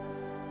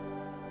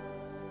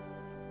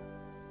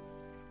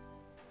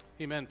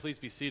Amen. Please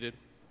be seated.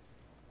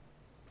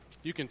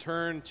 You can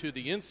turn to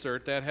the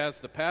insert that has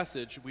the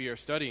passage we are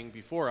studying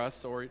before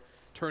us, or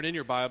turn in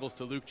your Bibles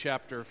to Luke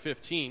chapter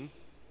 15.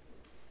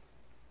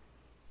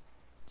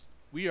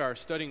 We are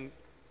studying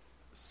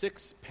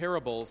 6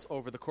 parables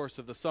over the course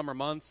of the summer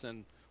months,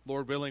 and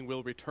Lord willing,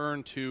 we'll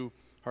return to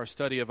our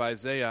study of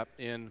Isaiah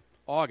in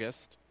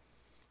August.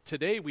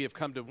 Today we have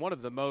come to one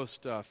of the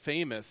most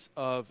famous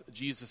of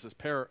Jesus'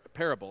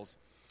 parables,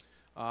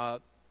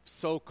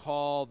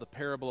 so-called the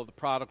parable of the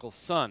prodigal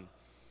son.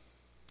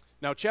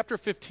 Now, chapter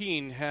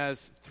 15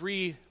 has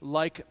 3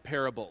 like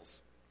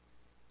parables.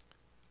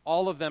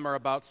 All of them are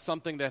about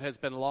something that has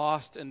been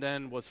lost and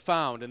then was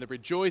found, and the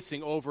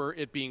rejoicing over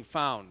it being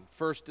found.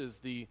 First is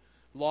the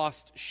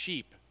lost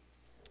sheep,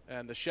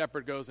 and the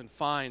shepherd goes and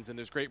finds, and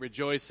there's great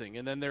rejoicing.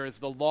 And then there is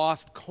the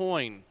lost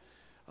coin.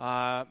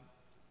 The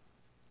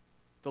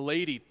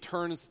lady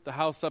turns the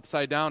house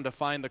upside down to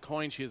find the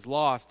coin she has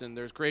lost, and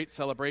there's great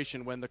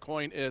celebration when the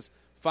coin is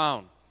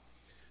found.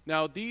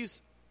 Now,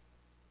 these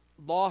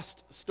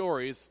lost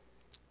stories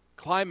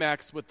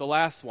climax with the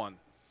last one,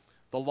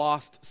 the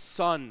lost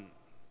son.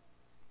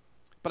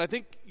 But I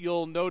think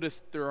you'll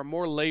notice there are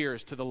more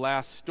layers to the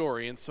last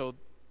story, and so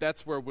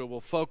that's where we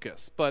will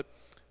focus. But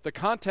the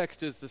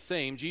context is the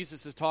same.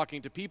 Jesus is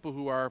talking to people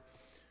who are,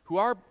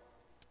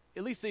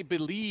 at least they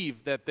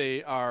believe that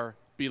they are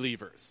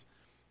believers.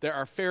 There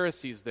are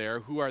Pharisees there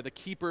who are the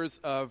keepers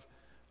of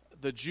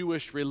the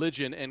Jewish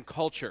religion and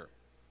culture,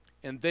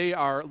 and they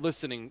are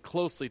listening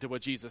closely to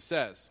what Jesus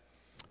says.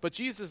 But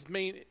Jesus'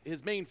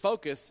 his main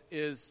focus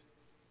is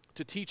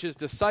to teach his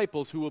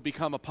disciples who will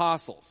become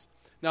apostles.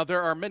 Now,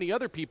 there are many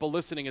other people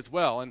listening as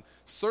well, and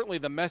certainly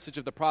the message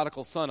of the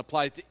prodigal son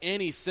applies to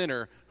any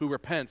sinner who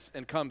repents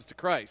and comes to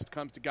Christ,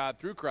 comes to God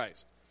through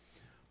Christ.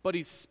 But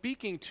he's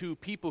speaking to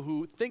people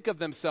who think of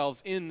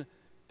themselves in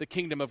the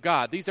kingdom of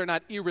God. These are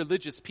not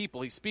irreligious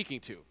people he's speaking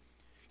to.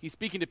 He's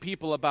speaking to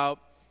people about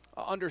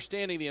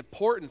understanding the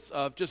importance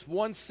of just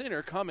one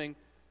sinner coming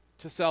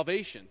to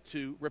salvation,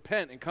 to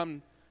repent and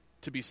come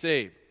to be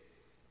saved.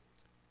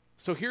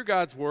 So hear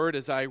God's word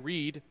as I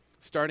read,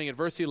 starting at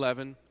verse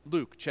 11,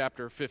 Luke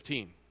chapter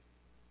 15.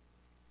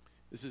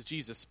 This is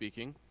Jesus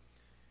speaking.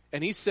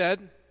 And he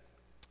said,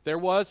 "There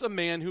was a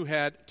man who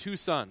had 2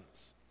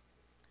 sons.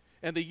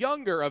 And the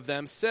younger of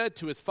them said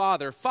to his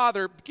father,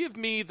 'Father, give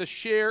me the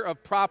share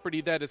of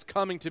property that is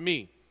coming to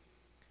me.'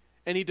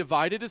 And he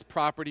divided his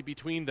property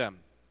between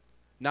them.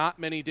 Not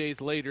many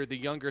days later, the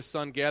younger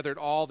son gathered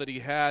all that he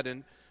had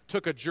and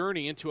took a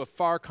journey into a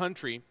far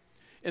country.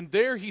 And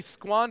there he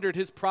squandered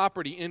his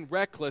property in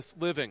reckless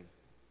living.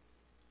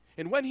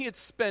 And when he had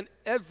spent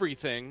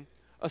everything,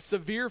 a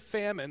severe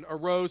famine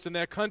arose in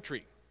that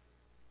country,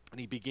 and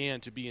he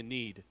began to be in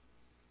need.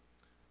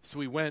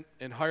 So he went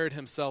and hired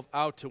himself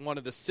out to one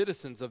of the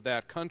citizens of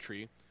that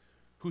country,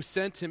 who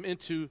sent him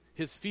into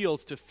his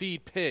fields to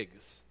feed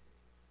pigs.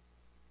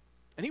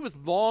 And he was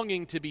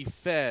longing to be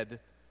fed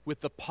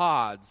with the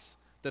pods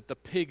that the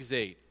pigs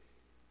ate,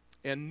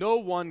 and no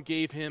one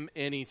gave him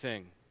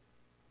anything.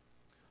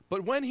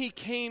 But when he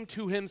came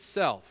to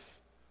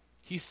himself,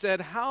 he said,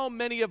 'How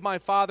many of my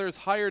father's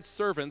hired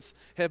servants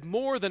have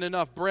more than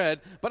enough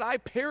bread, but I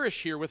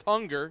perish here with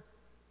hunger?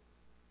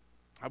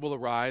 I will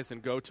arise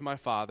and go to my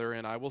father,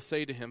 and I will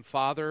say to him,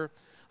 Father,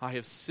 I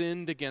have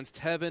sinned against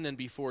heaven and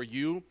before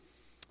you.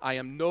 I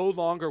am no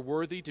longer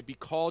worthy to be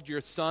called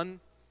your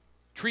son.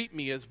 Treat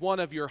me as one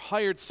of your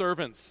hired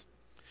servants.'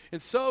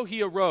 And so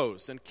he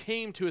arose and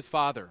came to his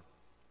father.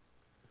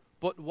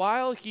 But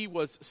while he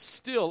was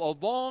still a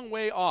long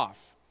way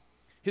off,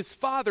 his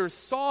father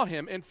saw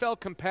him and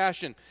felt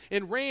compassion,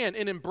 and ran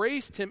and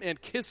embraced him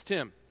and kissed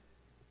him.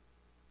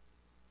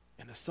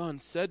 And the son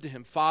said to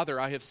him, 'Father,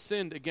 I have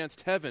sinned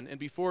against heaven and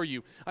before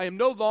you. I am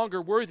no longer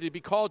worthy to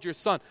be called your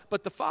son.'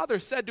 But the father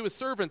said to his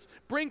servants,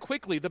 'Bring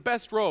quickly the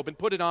best robe and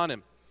put it on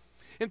him,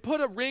 and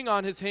put a ring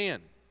on his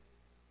hand,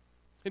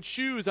 and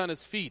shoes on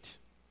his feet.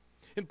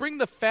 And bring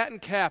the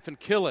fattened calf and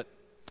kill it,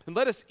 and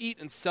let us eat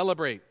and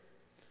celebrate.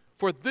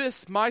 For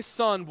this my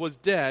son was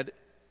dead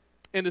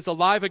and is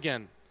alive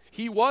again.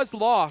 He was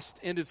lost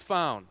and is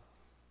found.'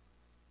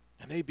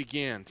 And they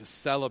began to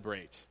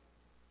celebrate.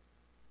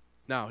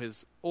 Now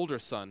his older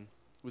son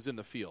was in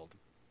the field,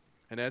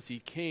 and as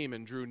he came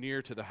and drew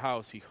near to the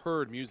house, he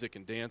heard music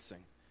and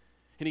dancing.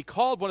 And he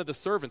called one of the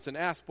servants and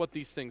asked what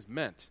these things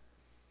meant.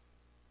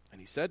 And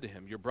he said to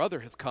him, 'Your brother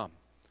has come.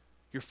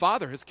 Your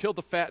father has killed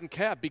the fattened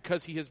calf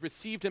because he has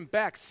received him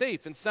back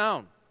safe and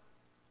sound.'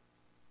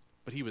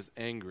 But he was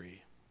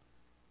angry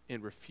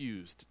and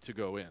refused to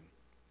go in.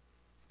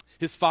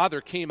 His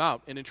father came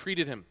out and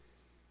entreated him.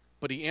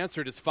 But he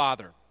answered his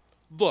father,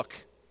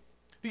 'Look,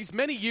 these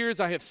many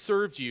years I have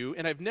served you,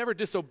 and I've never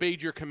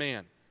disobeyed your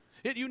command.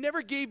 Yet you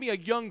never gave me a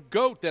young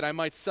goat that I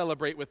might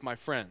celebrate with my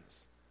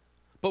friends.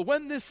 But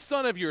when this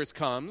son of yours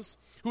comes,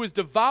 who has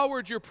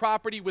devoured your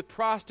property with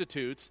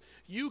prostitutes,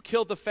 you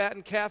killed the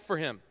fattened calf for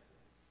him.'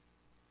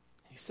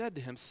 He said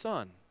to him,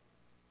 'Son,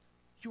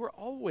 you are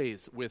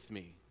always with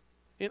me,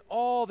 and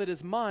all that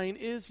is mine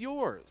is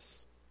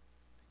yours.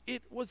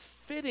 It was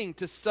fitting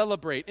to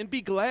celebrate and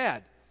be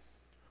glad,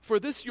 For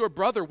this your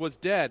brother was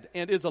dead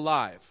and is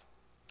alive.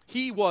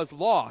 He was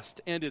lost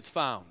and is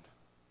found.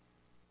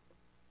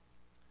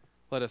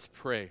 Let us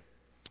pray.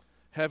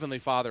 Heavenly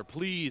Father,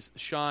 please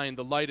shine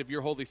the light of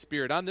your Holy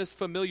Spirit on this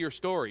familiar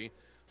story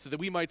so that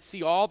we might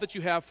see all that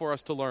you have for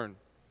us to learn.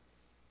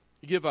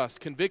 Give us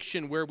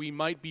conviction where we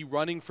might be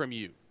running from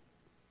you.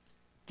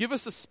 Give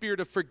us a spirit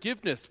of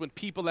forgiveness when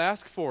people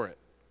ask for it,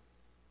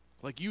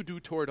 like you do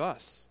toward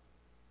us,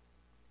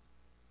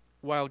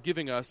 while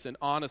giving us an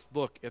honest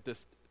look at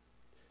this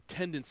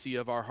tendency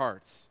of our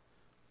hearts.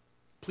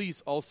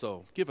 Please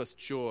also give us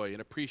joy and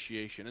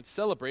appreciation and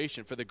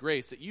celebration for the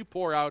grace that you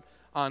pour out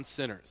on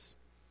sinners.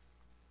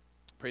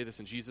 Pray this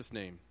in Jesus'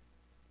 name.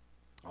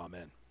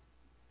 Amen.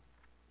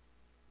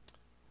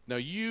 Now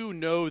you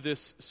know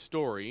this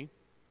story.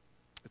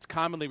 It's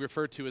commonly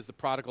referred to as the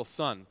prodigal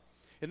son.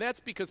 And that's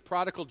because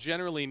prodigal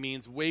generally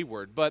means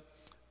wayward, but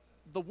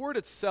the word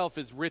itself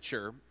is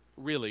richer,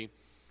 really.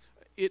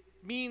 It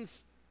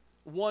means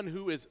one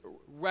who is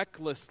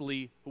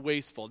recklessly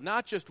wasteful.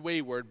 Not just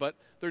wayward, but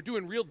they're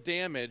doing real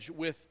damage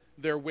with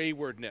their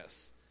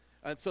waywardness.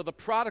 And so the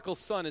prodigal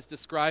son is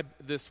described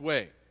this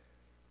way.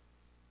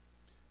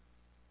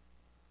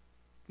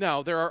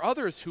 Now, there are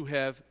others who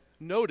have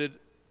noted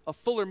a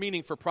fuller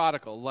meaning for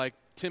prodigal, like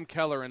Tim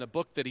Keller in a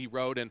book that he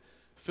wrote and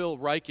Phil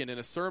Ryken in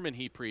a sermon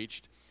he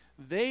preached.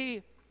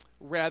 They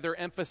rather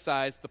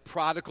emphasize the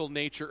prodigal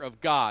nature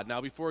of God.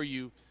 Now, before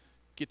you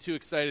get too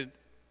excited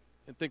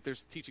and think they're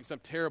teaching some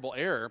terrible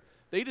error,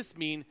 they just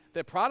mean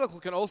that prodigal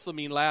can also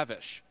mean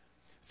lavish.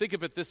 Think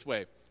of it this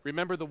way.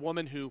 Remember the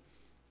woman who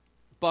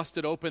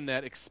busted open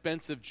that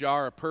expensive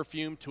jar of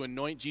perfume to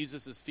anoint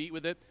Jesus' feet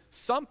with it?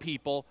 Some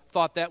people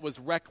thought that was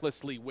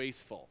recklessly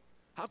wasteful.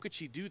 How could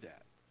she do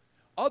that?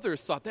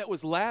 Others thought that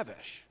was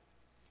lavish.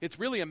 It's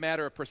really a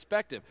matter of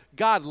perspective.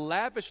 God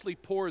lavishly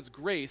pours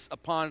grace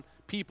upon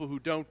people who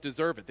don't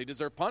deserve it. They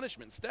deserve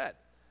punishment instead.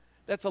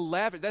 That's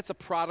a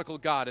prodigal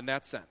God in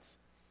that sense.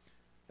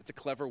 That's a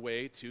clever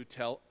way to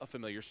tell a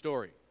familiar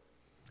story.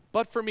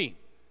 But for me,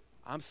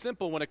 I'm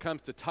simple when it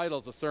comes to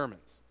titles of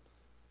sermons.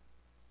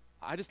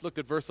 I just looked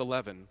at verse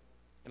 11,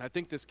 and I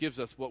think this gives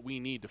us what we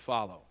need to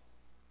follow.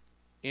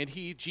 And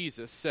he,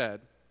 Jesus,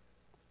 said,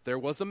 there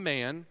was a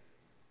man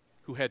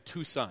who had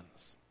two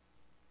sons.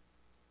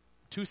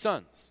 Two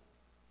sons.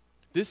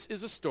 This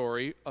is a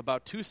story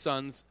about two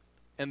sons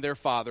and their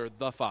father,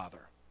 the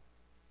father.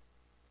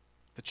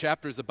 The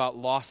chapter is about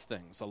lost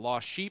things, a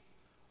lost sheep,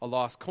 a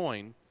lost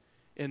coin.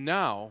 And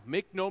now,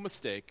 make no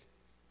mistake,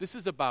 this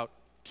is about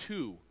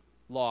two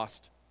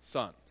lost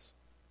sons.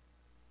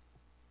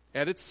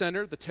 At its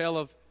center, the tale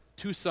of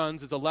two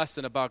sons is a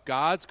lesson about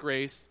God's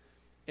grace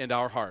and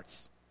our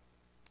hearts.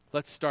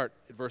 Let's start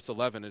at verse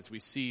 11 as we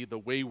see the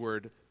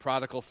wayward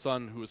prodigal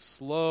son who is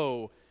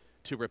slow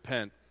to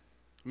repent.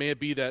 May it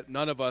be that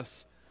none of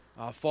us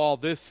fall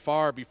this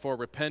far before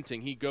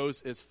repenting. He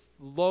goes as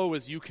low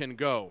as you can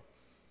go.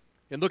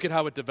 And look at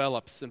how it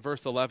develops. In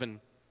verse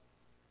 11,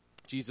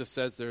 Jesus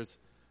says there's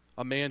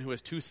a man who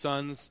has two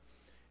sons,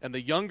 and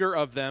the younger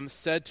of them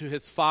said to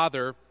his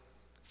father,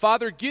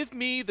 Father, give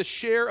me the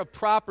share of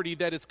property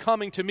that is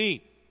coming to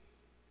me.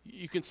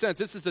 You can sense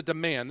this is a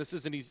demand. This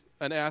isn't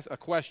a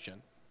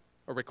question,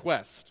 a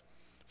request.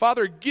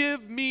 Father,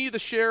 give me the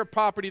share of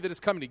property that is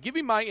coming to me. Give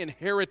me my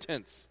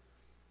inheritance.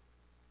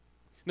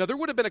 Now, there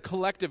would have been a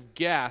collective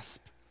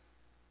gasp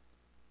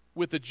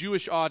with the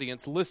Jewish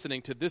audience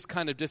listening to this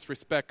kind of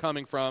disrespect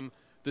coming from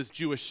this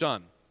Jewish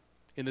son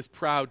in this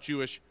proud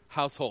Jewish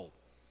household.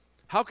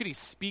 How could he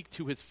speak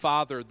to his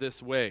father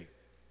this way?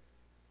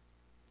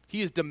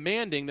 He is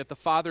demanding that the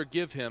father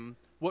give him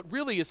what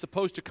really is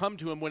supposed to come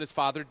to him when his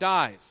father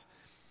dies.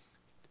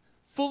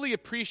 Fully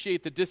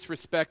appreciate the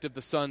disrespect of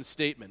the son's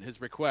statement, his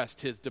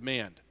request, his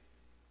demand.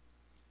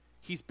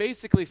 He's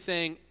basically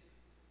saying,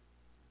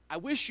 I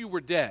wish you were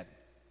dead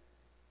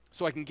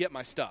so I can get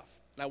my stuff,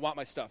 and I want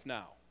my stuff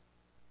now.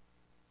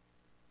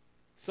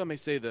 Some may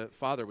say the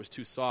father was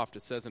too soft.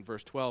 It says in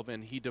verse 12,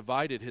 and he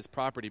divided his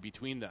property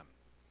between them.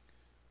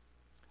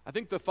 I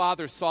think the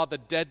father saw the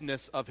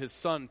deadness of his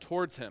son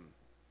towards him,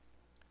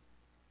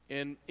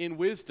 and in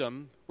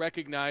wisdom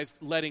recognized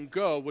letting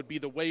go would be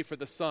the way for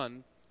the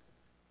son,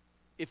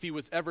 if he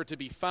was ever to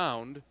be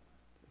found,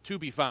 to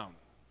be found.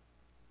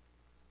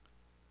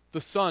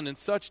 The son, in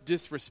such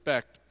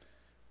disrespect,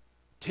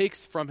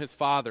 takes from his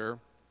father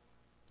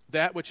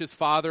that which his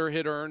father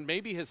had earned,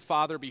 maybe his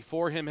father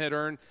before him had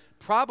earned,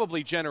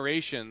 probably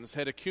generations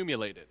had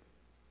accumulated.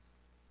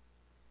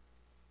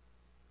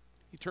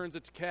 He turns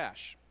it to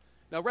cash.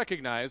 Now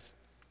recognize,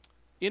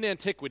 in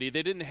antiquity,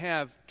 they didn't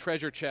have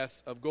treasure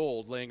chests of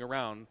gold laying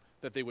around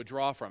that they would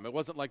draw from. It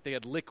wasn't like they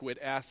had liquid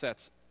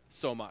assets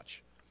so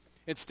much.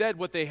 Instead,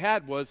 what they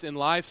had was in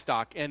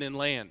livestock and in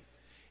land.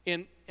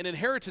 An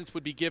inheritance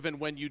would be given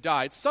when you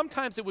died.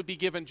 Sometimes it would be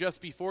given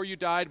just before you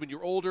died. When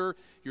you're older,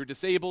 you're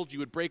disabled, you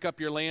would break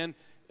up your land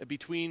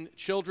between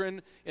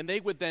children, and they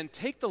would then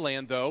take the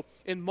land, though,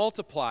 and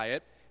multiply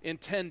it, and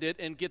tend it,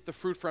 and get the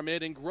fruit from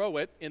it, and grow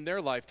it in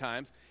their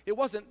lifetimes. It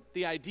wasn't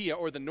the idea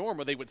or the norm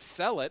where they would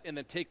sell it and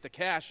then take the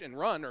cash and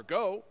run or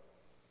go.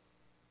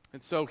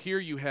 And so here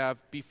you have,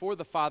 before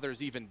the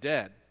father's even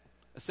dead,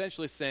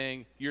 essentially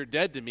saying, you're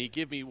dead to me,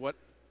 give me what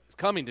is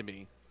coming to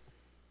me.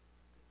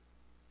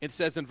 It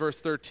says in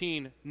verse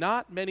 13,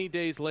 not many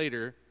days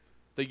later,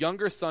 the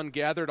younger son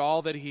gathered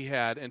all that he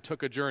had and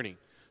took a journey.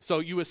 So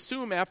you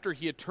assume after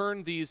he had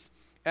turned these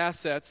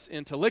assets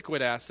into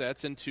liquid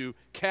assets, into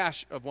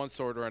cash of one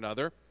sort or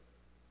another,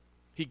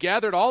 he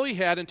gathered all he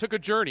had and took a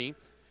journey.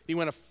 He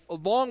went a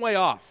long way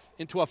off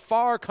into a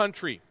far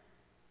country.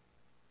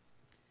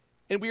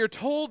 And we are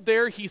told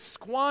there he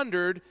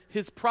squandered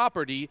his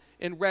property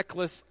in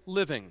reckless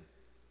living.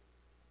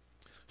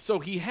 So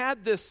he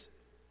had this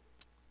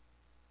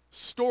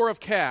store of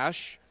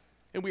cash,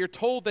 and we are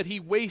told that he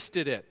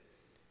wasted it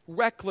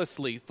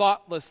recklessly,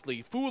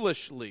 thoughtlessly,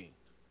 foolishly,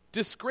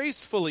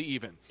 disgracefully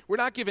even. We're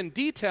not given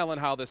detail on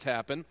how this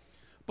happened,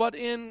 but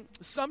in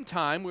some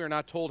time, we are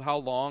not told how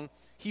long,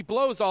 he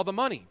blows all the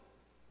money.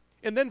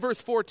 And then verse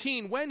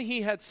 14, when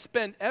he had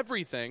spent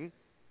everything,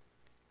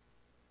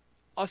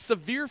 a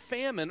severe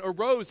famine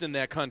arose in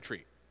that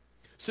country.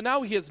 So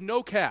now he has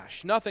no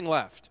cash, nothing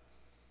left.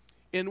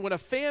 And when a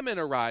famine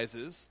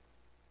arises,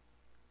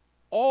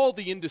 all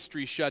the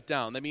industry shut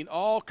down. I mean,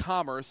 all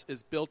commerce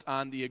is built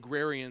on the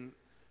agrarian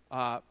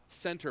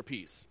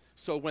centerpiece.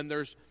 So when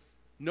there's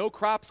no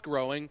crops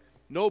growing,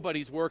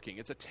 nobody's working.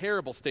 It's a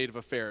terrible state of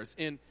affairs.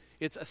 And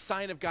it's a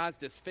sign of God's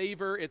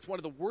disfavor. It's one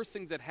of the worst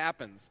things that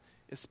happens,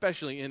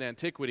 especially in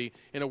antiquity,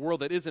 in a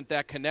world that isn't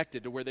that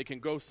connected to where they can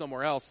go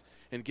somewhere else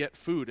and get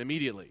food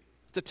immediately.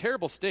 It's a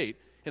terrible state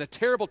and a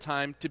terrible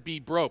time to be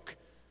broke.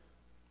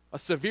 A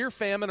severe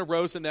famine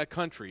arose in that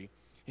country,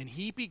 and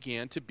he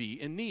began to be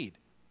in need.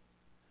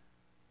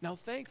 Now,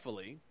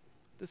 thankfully,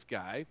 this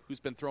guy, who's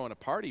been throwing a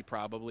party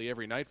probably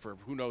every night for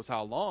who knows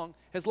how long,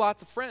 has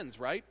lots of friends,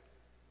 right?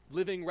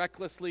 Living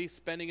recklessly,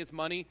 spending his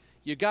money.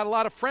 You got a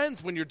lot of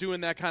friends when you're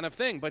doing that kind of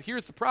thing. But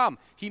here's the problem.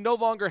 He no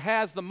longer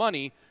has the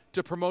money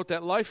to promote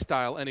that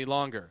lifestyle any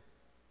longer.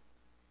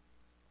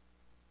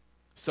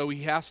 So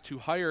he has to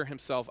hire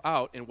himself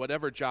out in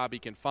whatever job he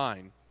can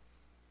find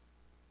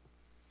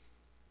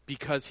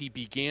because he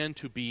began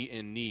to be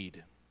in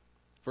need.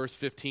 Verse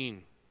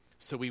 15.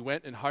 So he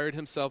went and hired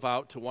himself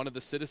out to one of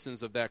the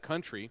citizens of that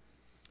country,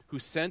 who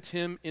sent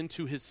him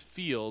into his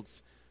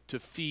fields to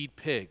feed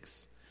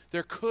pigs.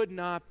 There could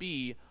not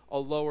be a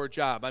lower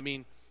job. I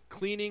mean,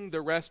 cleaning the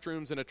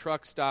restrooms in a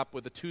truck stop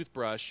with a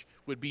toothbrush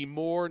would be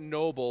more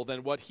noble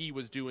than what he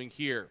was doing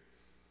here.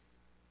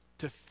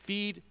 To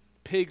feed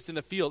pigs in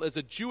the field, as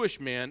a Jewish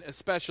man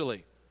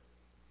especially.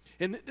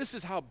 And this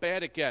is how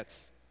bad it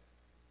gets.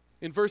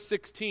 In verse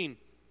 16,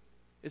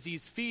 as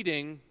he's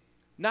feeding,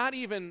 not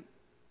even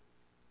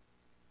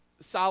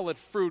solid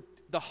fruit,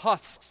 the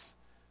husks,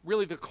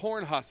 really the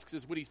corn husks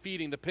is what he's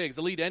feeding the pigs.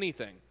 They'll eat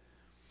anything.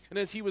 And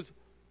as he was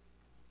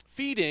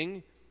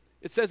feeding,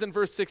 it says in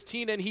verse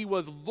 16, and he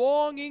was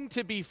longing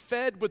to be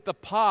fed with the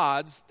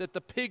pods that the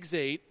pigs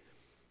ate.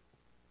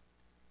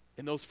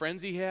 And those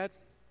friends he had,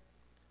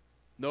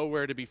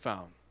 nowhere to be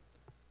found.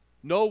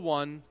 No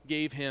one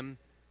gave him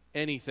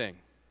anything.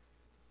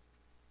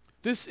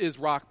 This is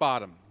rock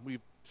bottom.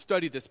 We've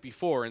studied this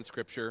before in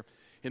Scripture,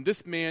 and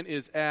this man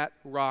is at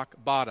rock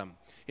bottom.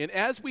 And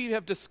as we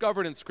have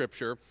discovered in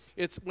Scripture,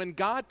 it's when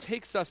God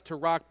takes us to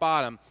rock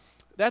bottom,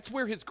 that's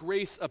where his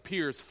grace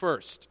appears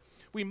first.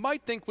 We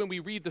might think when we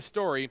read the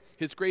story,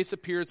 his grace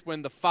appears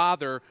when the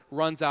father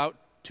runs out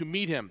to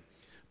meet him.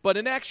 But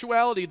in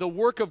actuality, the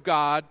work of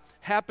God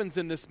happens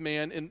in this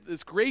man, in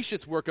this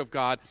gracious work of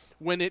God,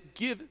 when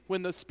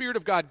the Spirit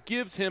of God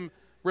gives him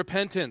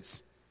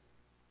repentance.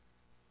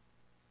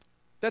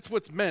 That's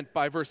what's meant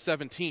by verse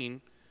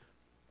 17.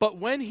 But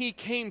when he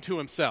came to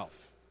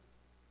himself,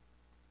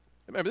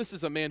 remember, this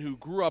is a man who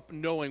grew up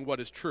knowing what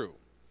is true.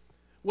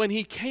 When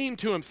he came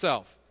to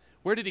himself,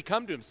 where did he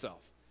come to himself?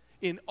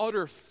 In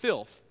utter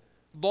filth,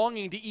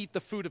 longing to eat the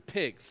food of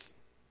pigs.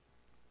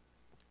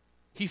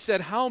 He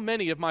said, how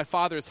many of my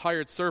father's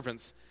hired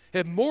servants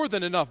have more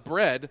than enough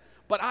bread,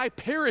 but I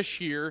perish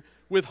here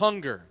with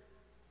hunger?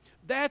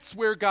 That's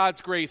where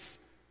God's grace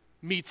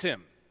meets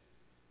him.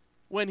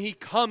 When he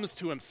comes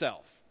to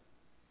himself.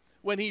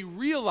 When he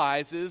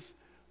realizes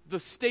the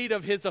state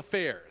of his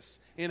affairs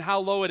and how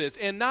low it is.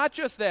 And not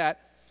just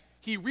that,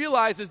 he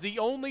realizes the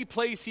only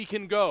place he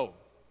can go,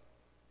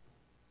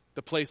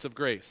 the place of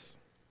grace.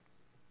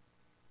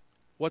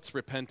 What's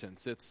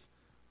repentance? It's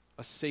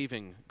a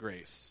saving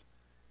grace.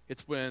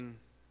 It's when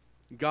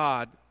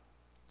God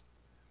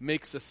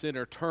makes a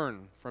sinner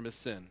turn from his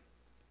sin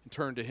and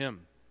turn to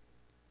him.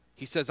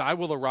 He says, I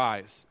will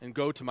arise and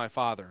go to my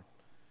Father,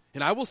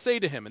 and I will say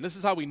to him, and this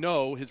is how we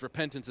know his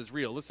repentance is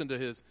real. Listen to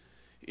his,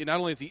 not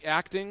only is he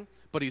acting,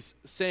 but he's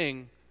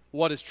saying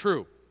what is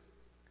true.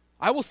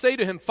 I will say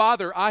to him,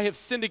 Father, I have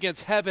sinned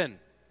against heaven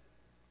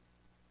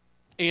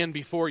and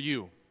before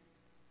you.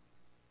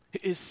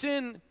 His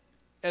sin,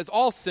 as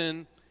all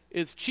sin,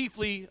 is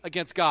chiefly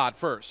against God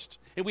first.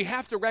 And we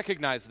have to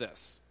recognize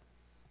this.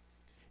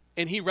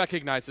 And he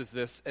recognizes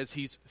this as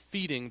he's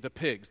feeding the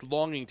pigs,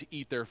 longing to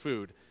eat their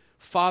food.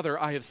 Father,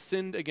 I have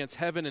sinned against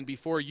heaven and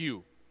before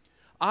you.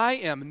 I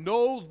am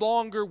no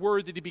longer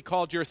worthy to be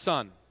called your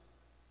son.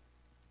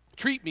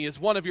 Treat me as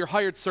one of your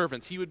hired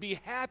servants. He would be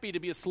happy to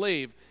be a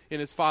slave in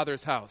his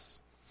father's house.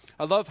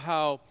 I love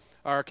how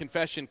our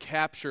confession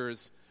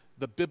captures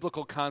the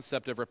biblical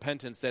concept of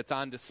repentance that's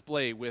on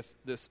display with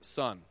this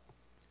son.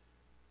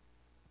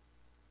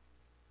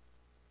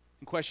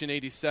 In question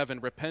 87,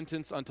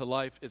 repentance unto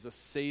life is a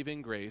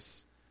saving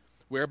grace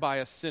whereby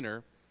a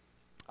sinner,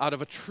 out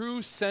of a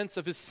true sense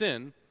of his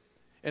sin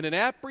and an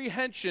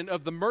apprehension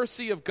of the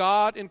mercy of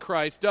God in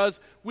Christ, does,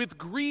 with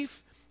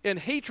grief and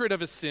hatred of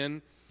his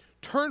sin,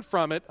 turn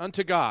from it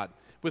unto God,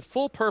 with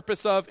full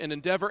purpose of and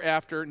endeavor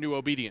after new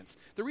obedience.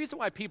 The reason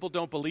why people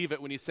don't believe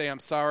it when you say, I'm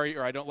sorry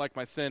or I don't like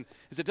my sin,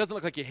 is it doesn't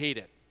look like you hate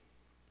it.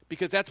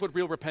 Because that's what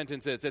real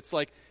repentance is. It's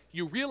like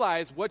you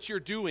realize what you're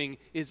doing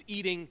is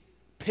eating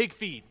pig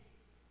feed,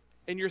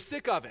 and you're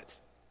sick of it.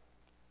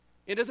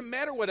 It doesn't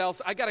matter what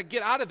else. I got to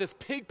get out of this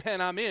pig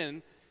pen I'm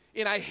in,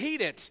 and I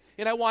hate it,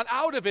 and I want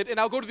out of it, and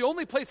I'll go to the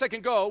only place I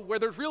can go where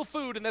there's real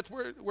food, and that's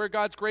where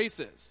God's grace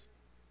is.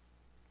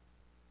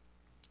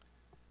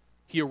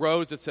 He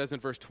arose, it says in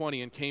verse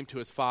 20, and came to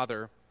his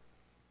father.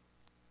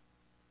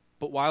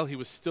 But while he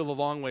was still a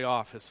long way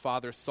off, his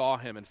father saw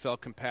him and felt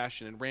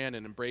compassion and ran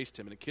and embraced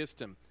him and kissed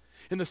him.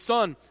 And the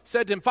son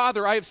said to him,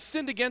 Father, I have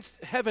sinned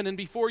against heaven and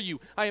before you.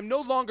 I am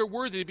no longer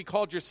worthy to be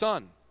called your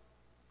son.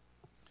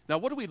 Now,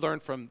 what do we learn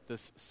from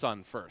this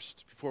son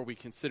first before we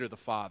consider the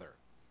father?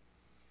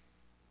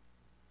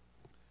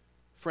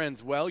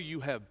 Friends, while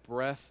you have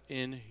breath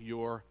in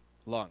your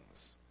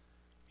lungs,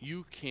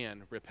 you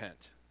can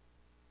repent.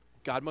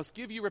 God must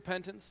give you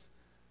repentance,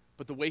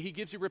 but the way he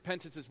gives you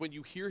repentance is when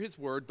you hear his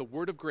word, the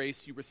word of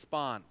grace, you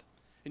respond,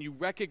 and you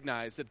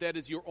recognize that that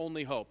is your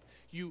only hope.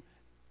 You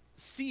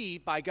see,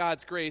 by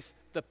God's grace,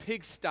 the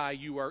pigsty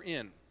you are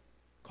in,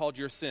 called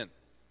your sin,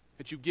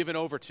 that you've given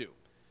over to,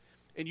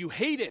 and you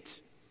hate it,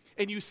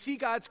 and you see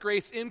God's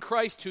grace in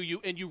Christ to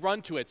you, and you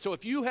run to it. So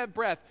if you have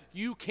breath,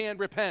 you can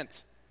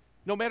repent,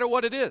 no matter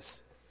what it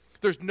is.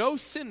 There's no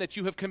sin that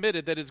you have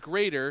committed that is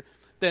greater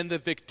than the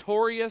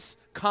victorious,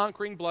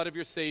 conquering blood of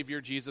your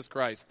Savior, Jesus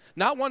Christ.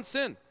 Not one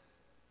sin.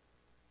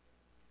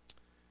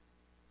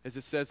 As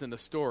it says in the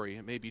story,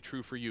 it may be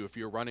true for you if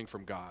you're running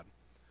from God.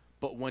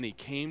 But when he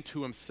came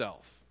to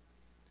himself,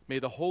 may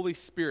the Holy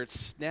Spirit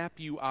snap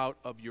you out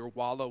of your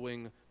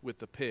wallowing with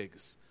the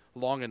pigs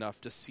long enough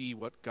to see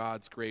what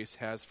God's grace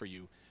has for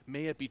you.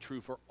 May it be true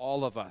for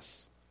all of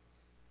us.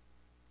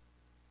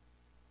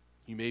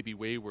 You may be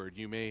wayward.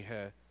 You may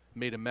have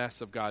made a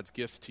mess of God's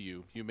gifts to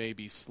you. You may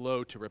be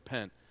slow to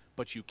repent,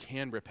 but you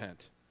can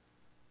repent.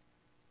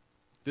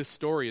 This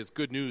story is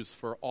good news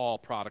for all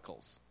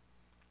prodigals,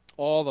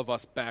 all of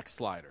us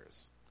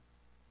backsliders.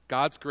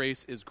 God's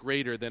grace is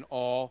greater than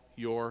all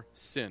your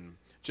sin.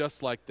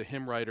 Just like the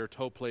hymn writer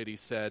Toplady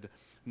said,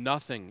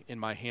 nothing in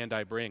my hand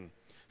I bring.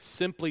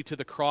 Simply to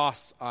the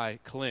cross I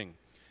cling.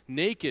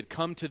 Naked,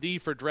 come to thee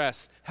for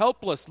dress.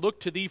 Helpless, look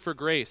to thee for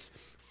grace.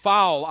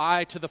 Foul,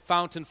 I to the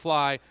fountain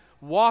fly.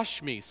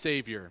 Wash me,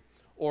 Savior,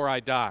 or I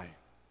die.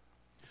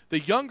 The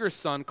younger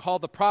son,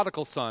 called the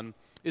prodigal son,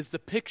 is the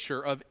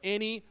picture of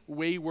any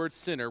wayward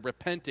sinner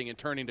repenting and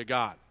turning to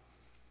God.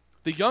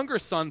 The younger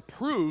son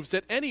proves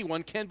that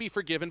anyone can be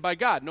forgiven by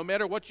God, no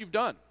matter what you've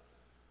done.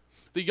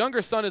 The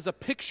younger son is a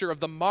picture of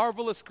the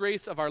marvelous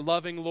grace of our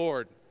loving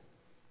Lord.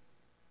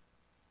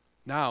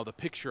 Now, the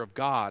picture of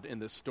God in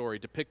this story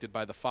depicted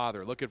by the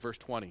father. Look at verse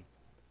 20.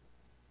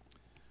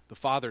 The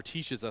father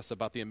teaches us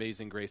about the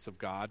amazing grace of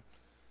God,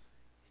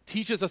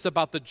 teaches us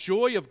about the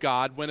joy of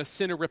God when a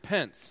sinner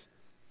repents.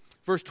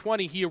 Verse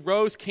 20, he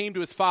arose, came to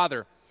his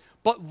father,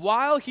 but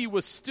while he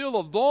was still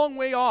a long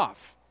way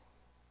off.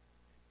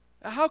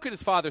 How could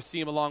his father see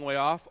him a long way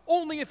off?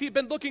 Only if he'd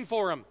been looking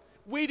for him,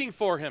 waiting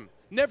for him,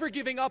 never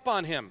giving up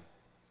on him.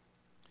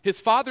 His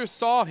father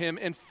saw him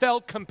and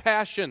felt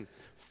compassion.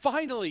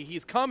 Finally,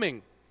 he's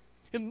coming.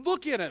 And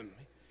look at him.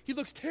 He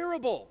looks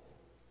terrible.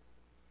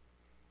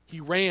 He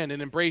ran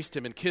and embraced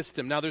him and kissed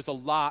him. Now there's a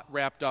lot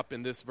wrapped up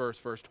in this verse,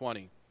 verse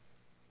 20.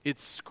 It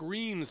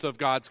screams of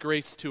God's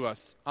grace to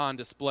us on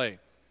display.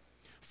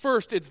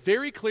 First, it's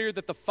very clear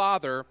that the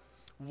father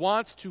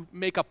wants to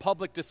make a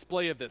public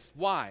display of this.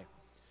 Why?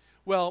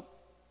 Well,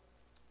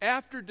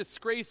 after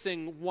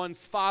disgracing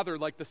one's father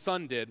like the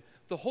son did,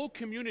 the whole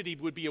community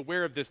would be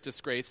aware of this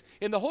disgrace,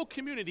 and the whole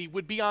community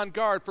would be on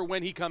guard for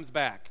when he comes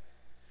back.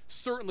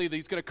 Certainly,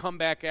 he's going to come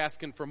back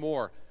asking for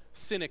more,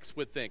 cynics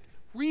would think.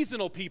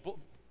 Reasonable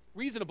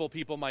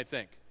people might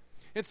think.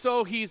 And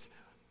so he's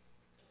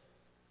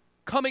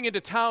coming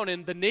into town,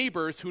 and the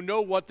neighbors who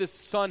know what this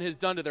son has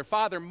done to their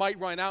father might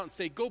run out and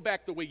say, go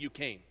back the way you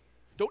came.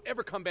 Don't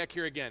ever come back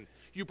here again.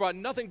 You brought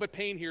nothing but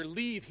pain here.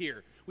 Leave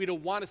here. We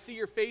don't want to see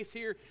your face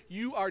here.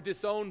 You are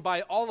disowned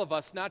by all of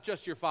us, not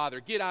just your father.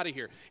 Get out of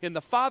here. And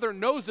the father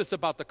knows this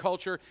about the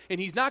culture, and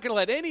he's not going to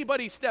let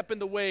anybody step in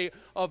the way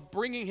of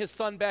bringing his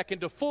son back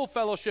into full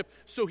fellowship,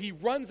 so he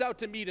runs out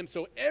to meet him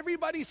so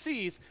everybody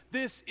sees,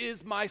 this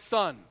is my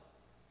son.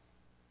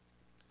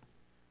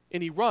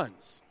 And he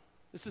runs.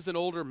 This is an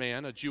older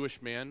man, a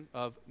Jewish man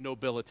of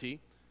nobility.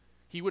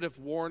 He would have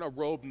worn a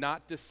robe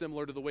not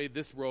dissimilar to the way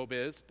this robe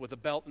is, with a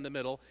belt in the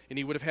middle, and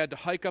he would have had to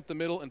hike up the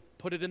middle and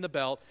put it in the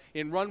belt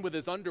and run with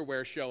his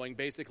underwear showing,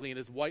 basically, in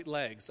his white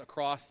legs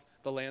across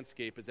the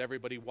landscape as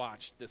everybody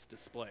watched this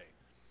display.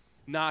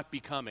 Not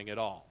becoming at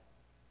all.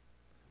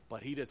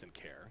 But he doesn't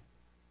care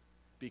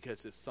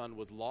because his son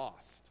was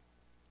lost,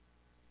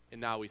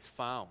 and now he's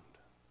found.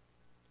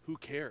 Who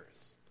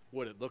cares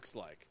what it looks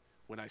like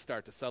when I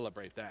start to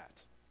celebrate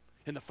that?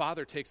 And the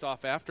father takes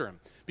off after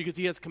him because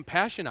he has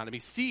compassion on him. He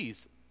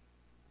sees.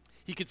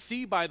 He could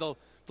see by the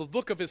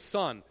look of his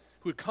son,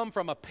 who had come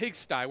from a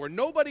pigsty where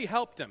nobody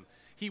helped him.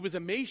 He was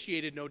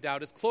emaciated, no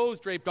doubt. His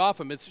clothes draped off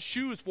him. His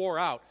shoes wore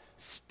out,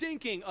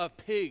 stinking of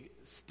pig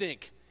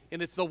stink.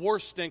 And it's the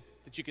worst stink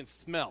that you can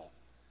smell.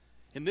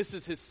 And this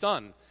is his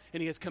son,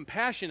 and he has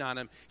compassion on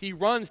him. He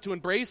runs to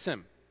embrace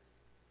him.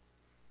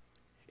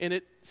 And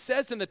it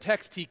says in the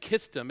text he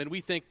kissed him, and we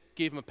think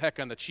gave him a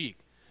peck on the cheek.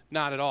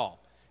 Not at all.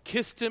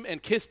 Kissed him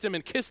and kissed him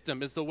and kissed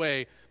him is the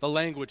way the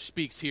language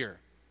speaks here.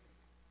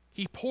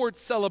 He poured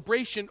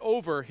celebration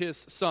over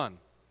his son.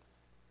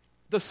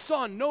 The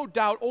son, no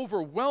doubt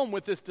overwhelmed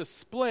with this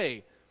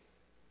display,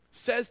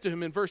 says to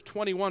him in verse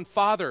 21,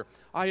 "Father,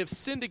 I have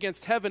sinned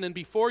against heaven and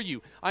before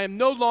you. I am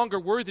no longer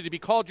worthy to be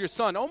called your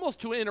son." Almost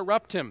to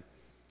interrupt him,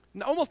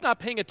 almost not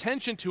paying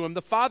attention to him,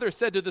 the father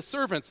said to the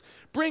servants,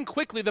 "Bring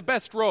quickly the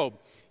best robe."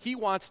 He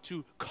wants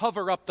to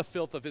cover up the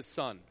filth of his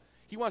son.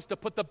 He wants to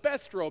put the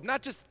best robe,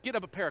 not just get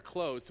up a pair of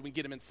clothes so we can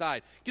get him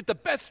inside. Get the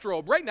best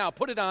robe right now,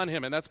 put it on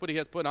him, and that's what he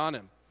has put on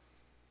him.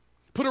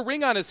 Put a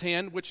ring on his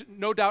hand, which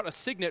no doubt a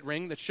signet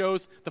ring that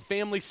shows the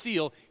family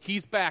seal.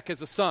 He's back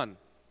as a son.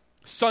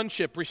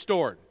 Sonship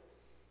restored.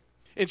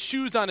 And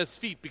shoes on his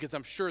feet, because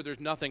I'm sure there's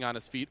nothing on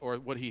his feet or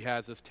what he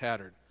has is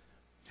tattered.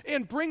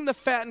 And bring the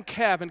fattened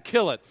calf and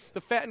kill it.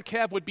 The fattened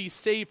calf would be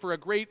saved for a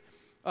great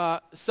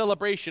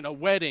celebration, a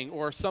wedding,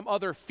 or some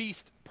other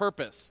feast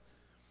purpose.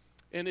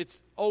 And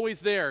it's always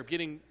there,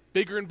 getting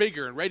bigger and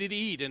bigger and ready to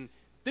eat. And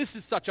this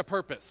is such a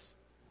purpose.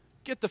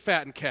 Get the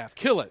fattened calf,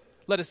 kill it.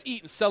 Let us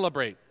eat and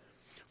celebrate.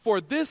 For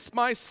this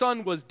my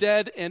son was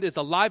dead and is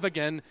alive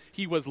again.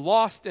 He was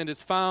lost and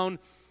is found.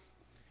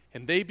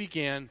 And they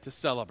began to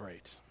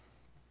celebrate.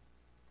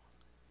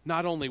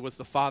 Not only was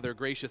the father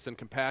gracious and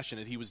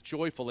compassionate, he was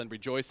joyful and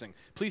rejoicing.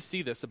 Please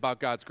see this about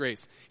God's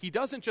grace. He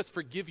doesn't just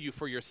forgive you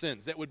for your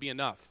sins. That would be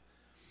enough.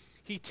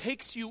 He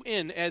takes you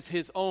in as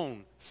his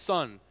own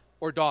son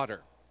or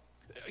daughter.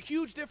 A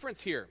huge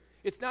difference here.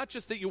 It's not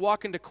just that you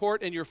walk into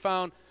court and you're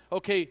found,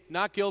 okay,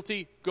 not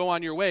guilty, go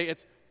on your way.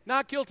 It's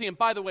not guilty, and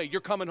by the way, you're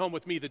coming home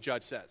with me, the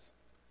judge says.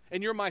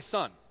 And you're my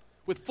son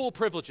with full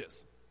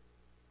privileges.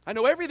 I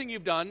know everything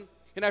you've done,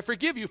 and I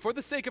forgive you for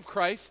the sake of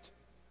Christ,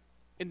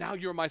 and now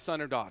you're my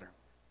son or daughter.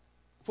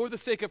 For the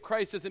sake of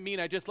Christ doesn't mean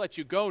I just let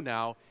you go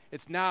now.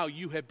 It's now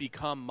you have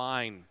become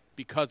mine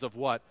because of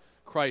what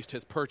Christ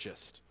has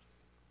purchased.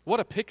 What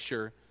a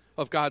picture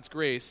of God's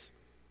grace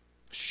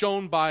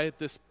shown by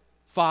this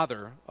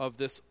father of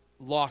this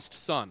lost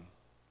son.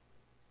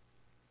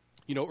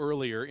 You know,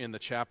 earlier in the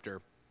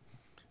chapter,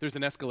 there's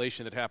an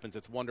escalation that happens.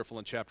 It's wonderful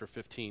in chapter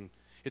 15.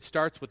 It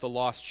starts with the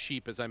lost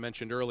sheep, as I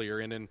mentioned earlier,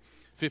 and in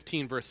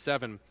 15 verse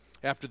 7,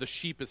 after the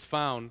sheep is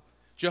found,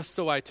 "Just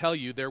so I tell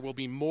you, there will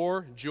be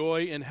more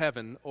joy in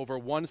heaven over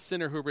one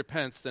sinner who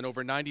repents than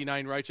over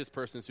 99 righteous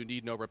persons who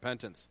need no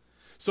repentance."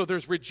 So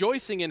there's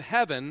rejoicing in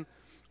heaven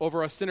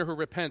over a sinner who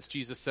repents,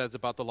 Jesus says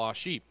about the lost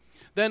sheep.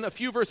 Then a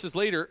few verses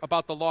later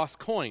about the lost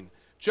coin.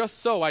 "Just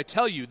so I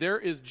tell you, there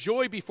is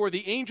joy before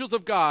the angels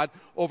of God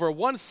over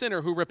one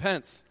sinner who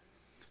repents."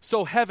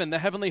 So heaven, the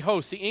heavenly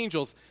hosts, the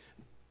angels,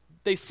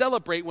 they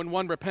celebrate when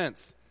one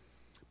repents.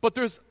 But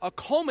there's a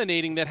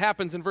culminating that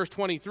happens in verse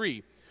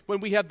 23, when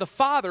we have the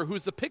Father,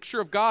 who's the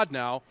picture of God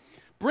now,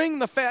 "Bring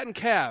the fattened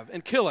calf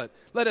and kill it.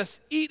 Let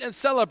us eat and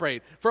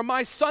celebrate. For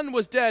my son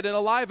was dead and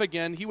alive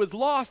again. He was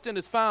lost and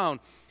is found."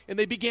 And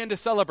they began to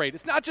celebrate.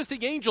 It's not just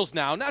the angels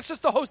now, not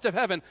just the host of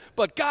heaven,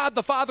 but God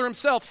the Father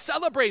himself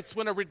celebrates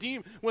when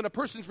a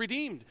person's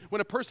redeemed,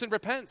 when a person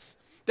repents.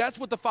 That's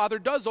what the Father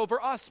does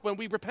over us when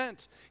we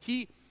repent.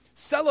 He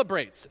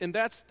celebrates, and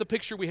that's the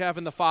picture we have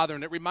in the Father.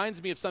 And it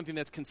reminds me of something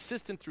that's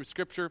consistent through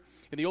Scripture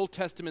in the Old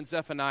Testament.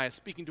 Zephaniah,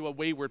 speaking to a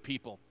wayward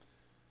people.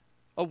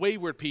 A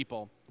wayward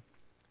people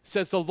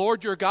says, "The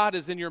Lord your God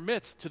is in your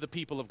midst," to the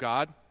people of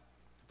God.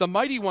 "The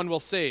mighty one will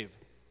save.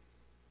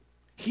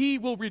 He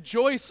will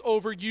rejoice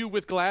over you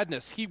with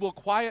gladness. He will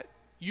quiet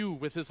you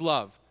with his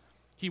love.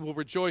 He will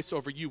rejoice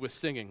over you with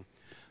singing."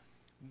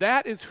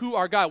 That is who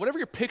our God, whatever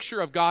your picture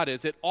of God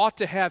is, it ought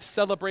to have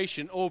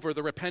celebration over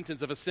the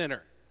repentance of a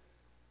sinner.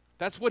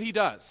 That's what he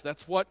does.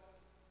 That's what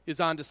is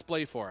on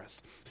display for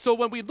us. So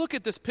when we look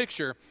at this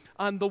picture,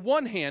 on the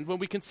one hand, when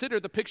we consider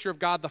the picture of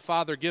God the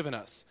Father given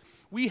us,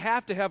 we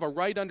have to have a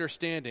right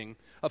understanding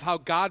of how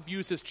God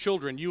views his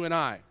children, you and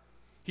I.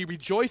 He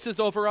rejoices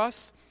over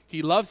us.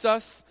 He loves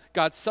us.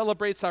 God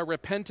celebrates our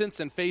repentance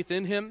and faith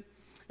in him.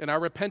 And our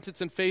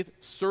repentance and faith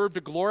serve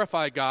to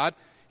glorify God.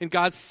 And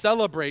God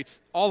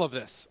celebrates all of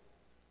this.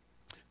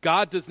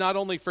 God does not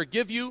only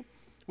forgive you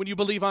when you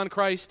believe on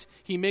Christ,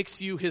 he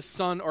makes you his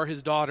son or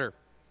his daughter.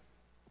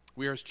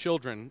 We are his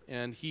children,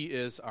 and he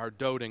is our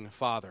doting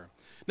father.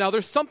 Now,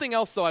 there's something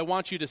else, though, I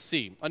want you to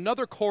see.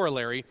 Another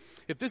corollary.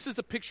 If this is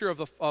a picture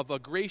of a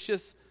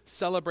gracious,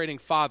 celebrating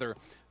father,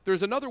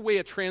 there's another way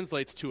it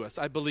translates to us,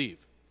 I believe.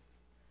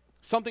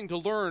 Something to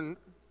learn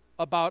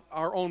about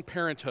our own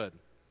parenthood.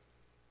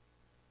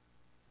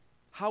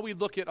 How we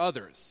look at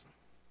others.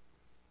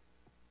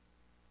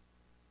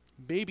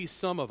 Maybe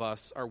some of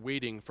us are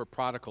waiting for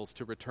prodigals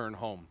to return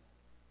home.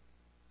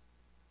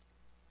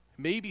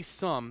 Maybe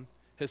some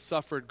has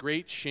suffered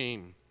great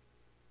shame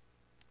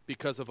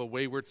because of a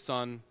wayward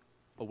son,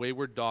 a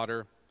wayward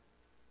daughter,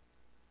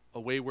 a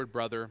wayward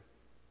brother,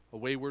 a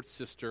wayward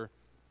sister,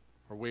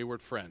 or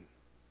wayward friend.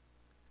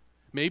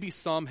 Maybe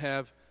some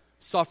have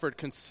suffered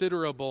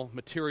considerable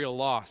material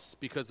loss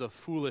because of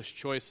foolish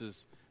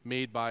choices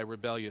made by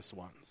rebellious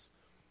ones.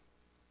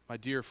 My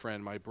dear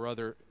friend, my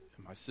brother,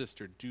 and my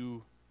sister,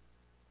 do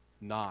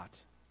not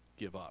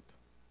give up.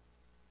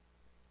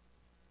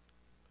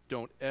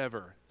 Don't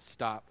ever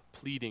stop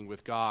pleading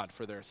with God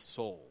for their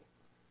soul.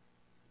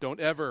 Don't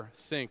ever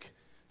think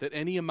that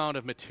any amount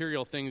of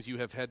material things you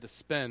have had to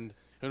spend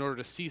in order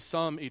to see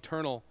some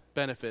eternal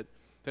benefit,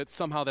 that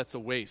somehow that's a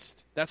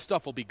waste. That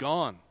stuff will be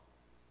gone.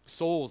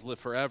 Souls live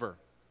forever.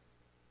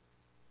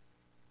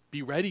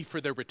 Be ready for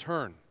their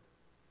return.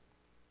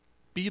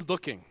 Be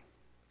looking.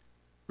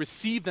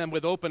 Receive them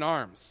with open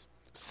arms.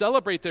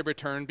 Celebrate their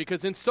return,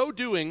 because in so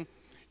doing,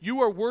 you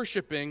are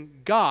worshiping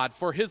God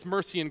for his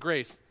mercy and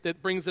grace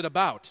that brings it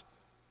about.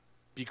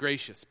 Be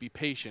gracious, be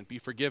patient, be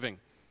forgiving,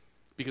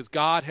 because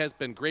God has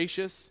been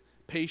gracious,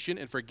 patient,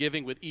 and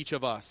forgiving with each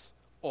of us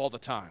all the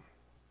time.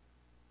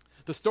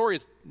 The story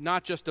is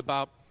not just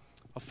about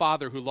a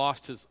father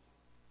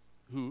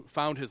who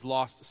found his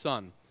lost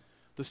son.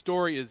 The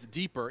story is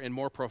deeper and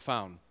more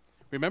profound.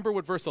 Remember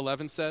what verse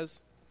 11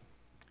 says?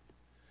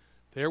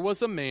 There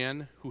was a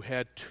man who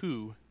had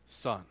 2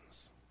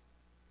 sons.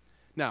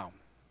 Now,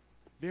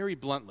 very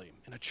bluntly,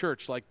 in a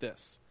church like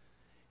this,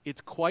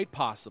 it's quite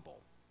possible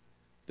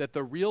that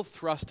the real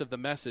thrust of the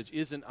message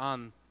isn't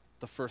on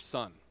the first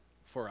son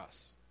for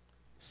us.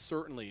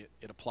 Certainly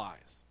it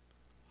applies.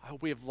 I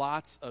hope we have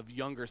lots of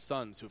younger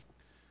sons who've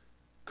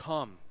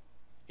come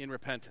in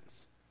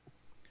repentance.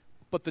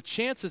 But the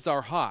chances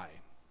are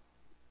high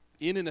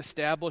in an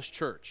established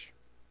church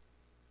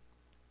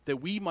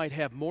that we might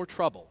have more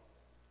trouble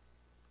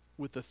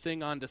with the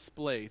thing on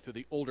display through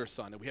the older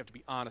son, and we have to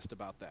be honest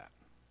about that.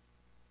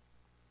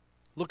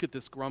 Look at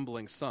this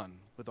grumbling son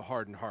with a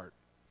hardened heart.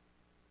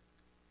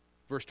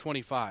 Verse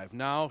 25,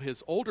 now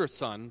his older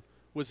son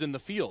was in the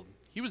field.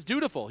 He was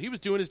dutiful. He was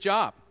doing his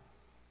job.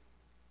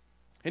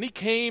 And he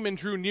came and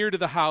drew near to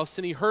the house,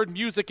 and he heard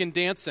music and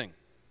dancing.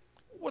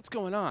 What's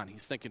going on?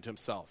 He's thinking to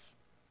himself.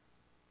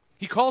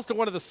 He calls to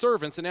one of the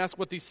servants and asks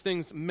what these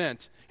things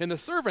meant. And the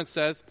servant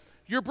says,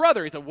 your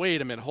brother. He said,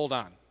 wait a minute, hold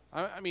on.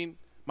 I mean,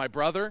 my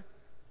brother?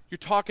 You're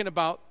talking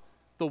about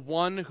the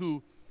one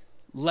who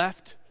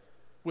left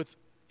with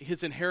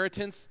his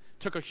inheritance,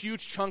 took a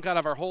huge chunk out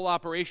of our whole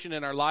operation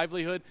and our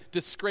livelihood,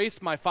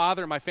 disgraced my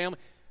father and my family?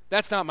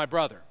 That's not my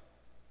brother.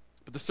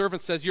 But the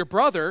servant says, your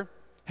brother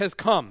has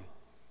come,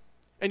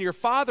 and your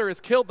father has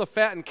killed the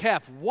fattened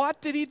calf.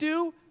 What did he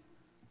do?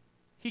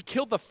 He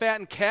killed the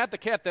fattened calf, the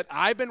calf that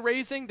I've been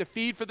raising to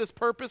feed for this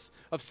purpose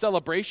of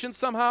celebration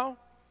somehow?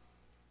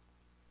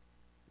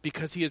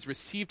 Because he has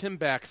received him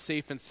back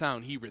safe and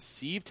sound. He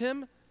received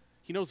him?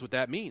 He knows what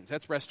that means.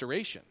 That's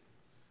restoration.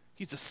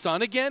 He's a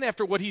son again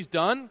after what he's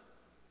done.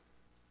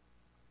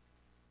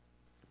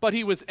 But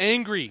he was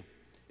angry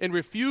and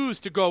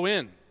refused to go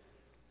in.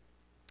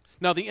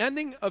 Now, the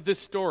ending of this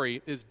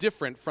story is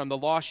different from the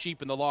lost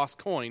sheep and the lost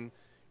coin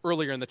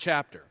earlier in the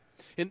chapter.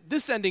 And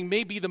this ending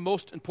may be the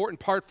most important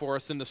part for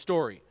us in the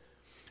story.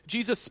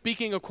 Jesus,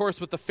 speaking, of course,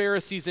 with the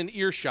Pharisees in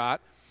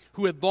earshot,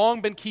 who had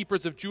long been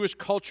keepers of Jewish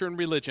culture and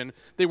religion,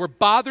 they were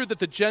bothered that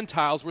the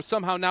Gentiles were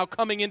somehow now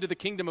coming into the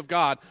kingdom of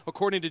God,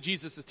 according to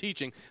Jesus'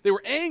 teaching. They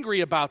were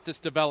angry about this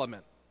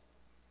development.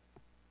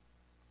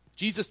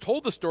 Jesus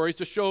told the stories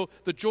to show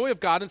the joy of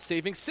God in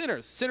saving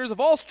sinners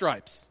of all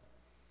stripes.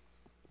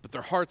 But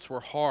their hearts were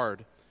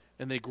hard,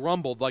 and they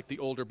grumbled like the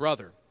older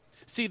brother.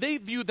 See, they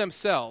viewed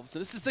themselves,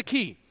 and this is the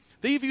key,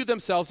 they viewed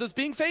themselves as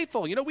being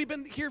faithful. You know, we've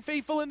been here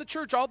faithful in the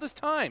church all this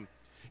time.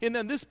 And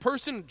then this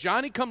person,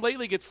 Johnny come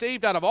lately, gets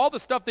saved out of all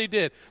the stuff they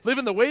did,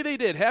 living the way they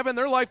did, having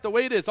their life the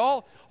way it is,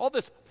 all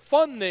this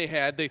fun they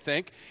had, they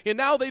think. And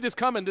now they just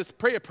come and just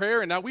pray a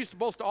prayer, and now we're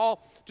supposed to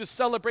all just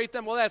celebrate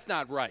them. Well, that's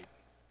not right.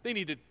 They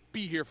need to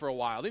be here for a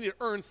while. They need to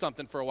earn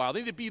something for a while. They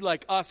need to be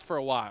like us for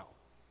a while.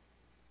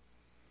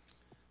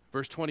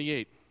 Verse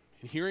 28,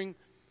 in hearing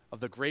of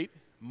the great,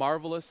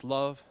 marvelous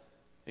love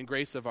and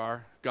grace of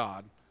our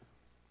God,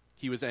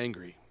 he was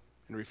angry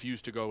and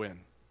refused to go in.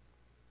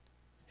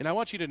 And I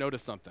want you to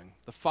notice something.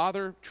 The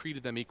father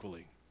treated them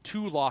equally.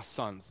 2 lost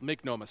sons.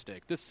 Make no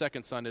mistake. This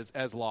second son is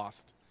as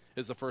lost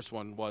as the first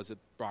one was at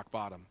rock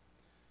bottom.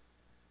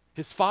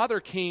 His father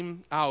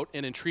came out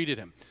and entreated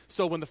him.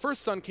 So when the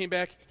first son came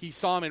back, he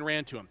saw him and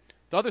ran to him.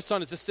 The other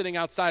son is just sitting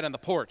outside on the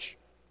porch,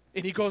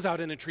 and he goes out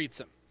and entreats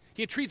him.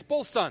 He entreats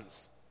both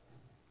sons.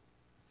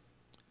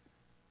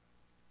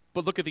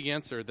 But look at the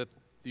answer that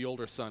the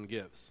older son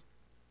gives.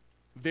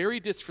 Very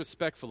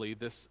disrespectfully,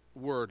 this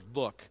word,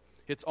 look.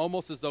 It's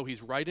almost as though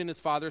he's right in his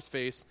father's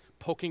face,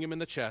 poking him in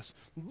the chest.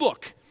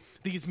 Look,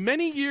 these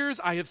many years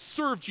I have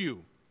served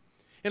you,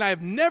 and I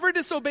have never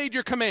disobeyed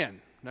your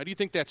command. Now, do you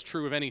think that's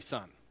true of any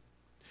son?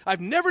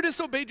 I've never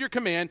disobeyed your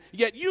command,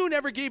 yet you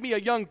never gave me a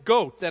young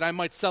goat that I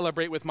might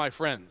celebrate with my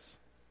friends.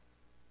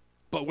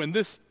 But when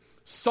this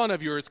son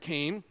of yours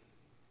came,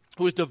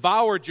 who has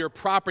devoured your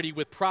property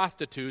with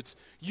prostitutes,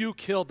 you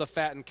killed the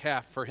fattened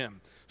calf for him.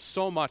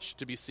 So much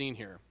to be seen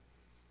here.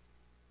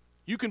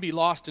 You can be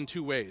lost in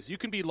two ways. You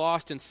can be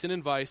lost in sin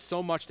and vice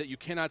so much that you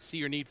cannot see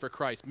your need for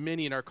Christ.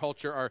 Many in our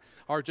culture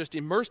are just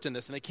immersed in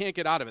this, and they can't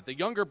get out of it. The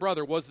younger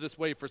brother was this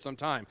way for some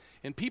time,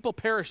 and people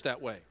perish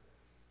that way.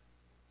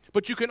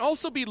 But you can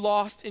also be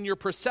lost in your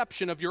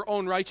perception of your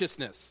own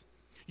righteousness.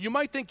 You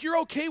might think you're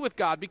okay with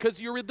God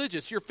because you're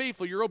religious, you're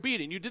faithful, you're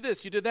obedient, you did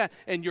this, you did that,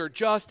 and you're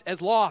just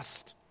as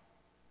lost.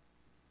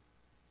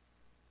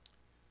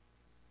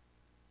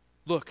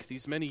 Look,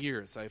 these many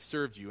years I have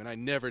served you, and I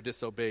never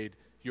disobeyed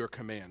your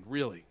command.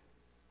 Really?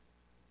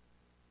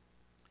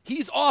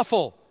 He's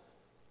awful.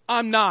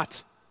 I'm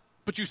not.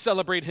 But you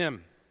celebrate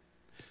him.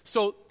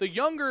 So the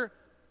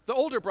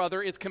older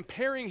brother is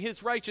comparing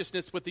his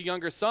righteousness with the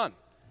younger son,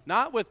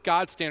 not with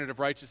God's standard of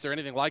righteousness or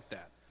anything like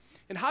that.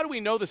 And how do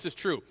we know this is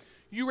true?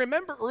 You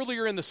remember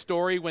earlier in the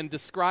story when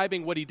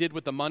describing what he did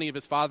with the money of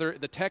his father,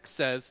 the text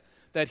says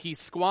that he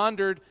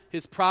squandered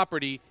his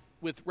property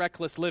with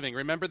reckless living.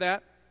 Remember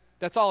that?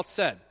 That's all it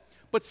said.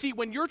 But see,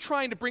 when you're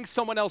trying to bring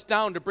someone else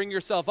down to bring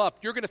yourself up,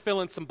 you're going to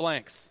fill in some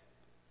blanks.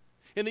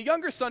 And the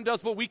younger son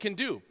does what we can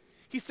do.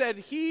 He said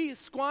he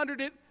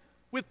squandered it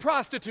with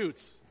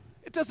prostitutes.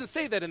 It doesn't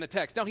say that in the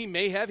text. Now, he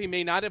may have, he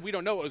may not have. We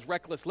don't know. It was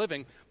reckless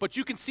living. But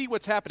you can see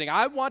what's happening.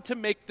 I want to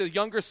make the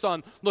younger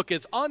son look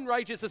as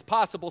unrighteous as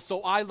possible so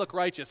I look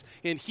righteous.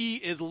 And he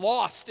is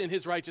lost in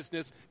his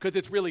righteousness because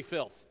it's really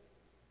filth.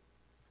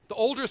 The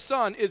older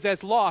son is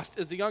as lost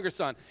as the younger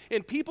son.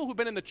 And people who've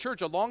been in the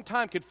church a long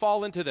time could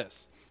fall into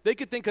this. They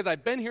could think because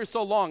I've been here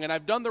so long and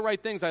I've done the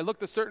right things, I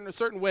look a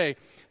certain way,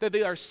 that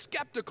they are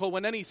skeptical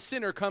when any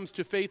sinner comes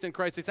to faith in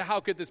Christ. They say, how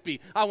could this be?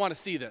 I want to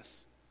see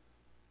this.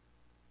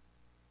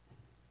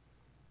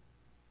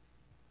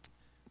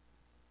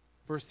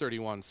 Verse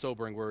 31,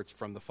 sobering words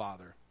from the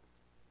father.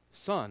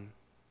 Son,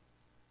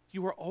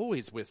 you are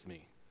always with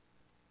me.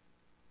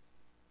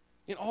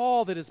 And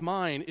all that is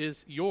mine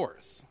is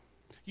yours.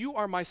 You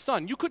are my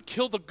son. You could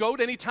kill the goat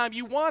anytime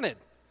you wanted.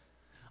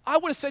 I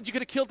would have said you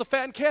could have killed the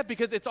fattened calf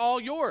because it's all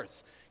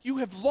yours. You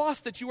have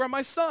lost it. You are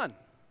my son.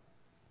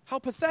 How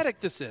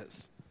pathetic this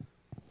is.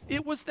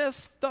 It was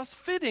thus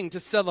fitting to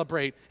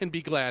celebrate and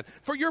be glad.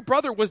 For your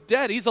brother was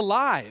dead. He's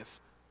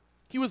alive.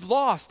 He was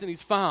lost and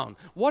he's found.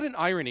 What an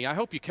irony. I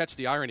hope you catch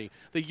the irony.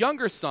 The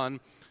younger son,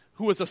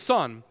 who was a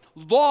son,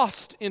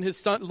 lost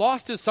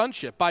his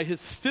sonship by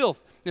his filth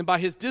and by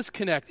his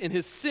disconnect, in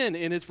his sin,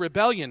 in his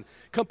rebellion,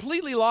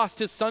 completely lost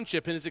his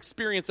sonship and his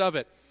experience of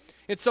it.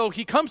 And so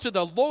he comes to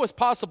the lowest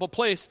possible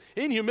place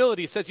in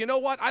humility. He says, you know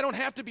what? I don't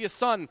have to be a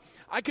son.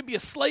 I could be a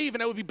slave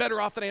and I would be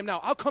better off than I am now.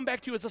 I'll come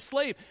back to you as a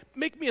slave.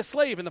 Make me a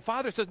slave. And the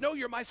father says, no,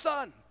 you're my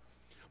son.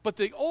 But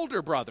the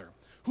older brother,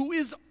 who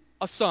is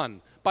a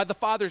son by the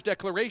father's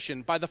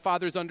declaration, by the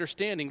father's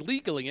understanding,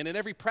 legally and in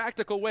every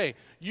practical way,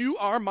 you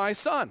are my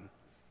son.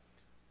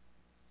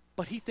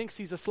 But he thinks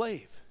he's a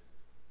slave.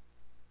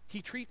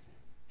 He treats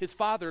his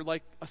father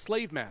like a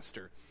slave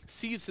master,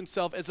 sees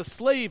himself as a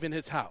slave in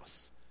his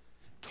house.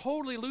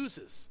 Totally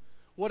loses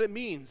what it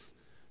means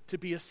to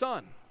be a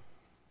son.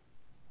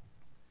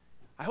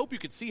 I hope you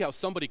could see how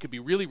somebody could be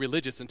really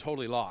religious and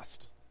totally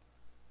lost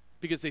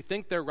because they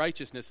think their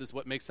righteousness is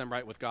what makes them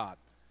right with God.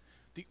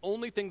 The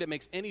only thing that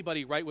makes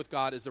anybody right with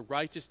God is the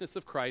righteousness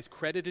of Christ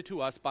credited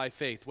to us by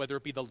faith. Whether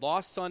it be the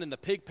lost son in the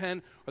pig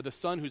pen or the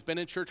son who's been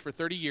in church for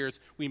 30 years,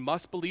 we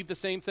must believe the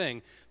same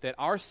thing, that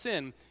our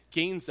sin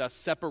gains us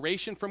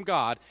separation from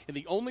God, and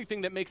the only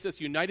thing that makes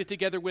us united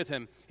together with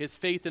him is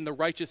faith in the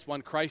righteous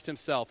one, Christ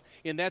himself.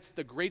 And that's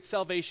the great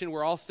salvation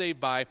we're all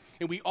saved by,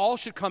 and we all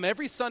should come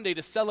every Sunday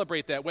to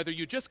celebrate that, whether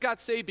you just got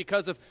saved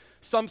because of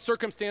some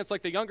circumstance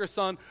like the younger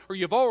son, or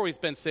you've always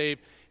been saved.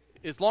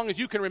 As long as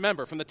you can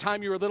remember, from the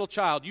time you were a little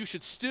child, you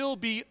should still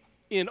be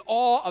in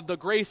awe of the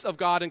grace of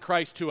God in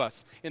Christ to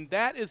us. And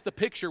that is the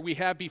picture we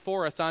have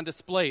before us on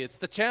display. It's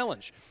the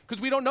challenge,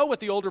 because we don't know what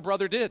the older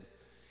brother did.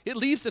 It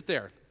leaves it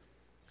there.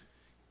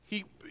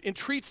 He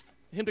entreats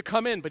him to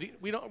come in, but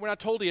we're not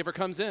told he ever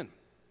comes in.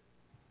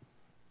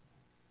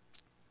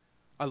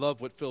 I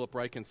love what Philip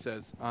Ryken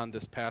says on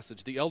this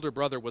passage. The elder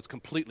brother was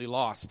completely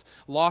lost.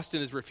 Lost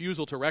in his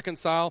refusal to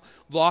reconcile,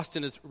 lost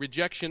in his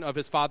rejection of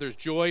his father's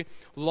joy,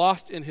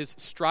 lost in his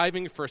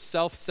striving for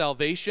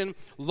self-salvation,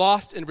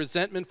 lost in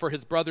resentment for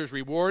his brother's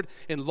reward,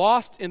 and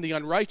lost in the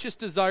unrighteous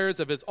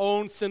desires of his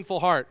own sinful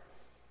heart.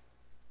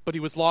 But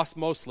he was lost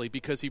mostly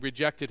because he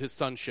rejected his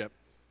sonship,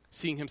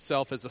 seeing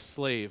himself as a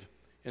slave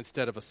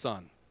instead of a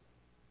son.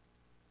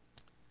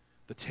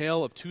 The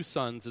tale of two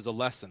sons is a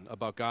lesson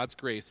about God's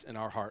grace in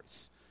our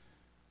hearts.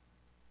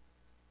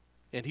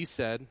 And he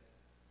said,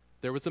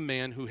 There was a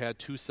man who had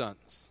 2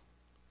 sons.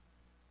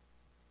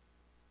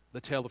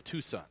 The tale of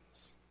 2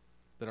 sons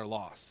that are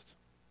lost.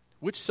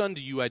 Which son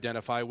do you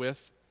identify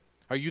with?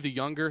 Are you the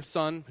younger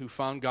son who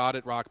found God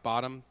at rock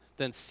bottom?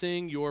 Then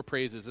sing your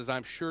praises, as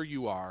I'm sure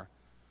you are.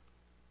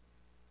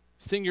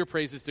 Sing your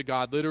praises to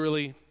God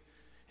literally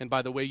and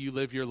by the way you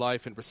live your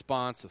life in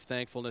response of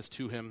thankfulness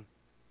to him.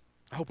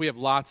 I hope we have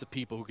lots of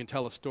people who can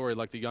tell a story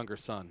like the younger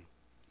son.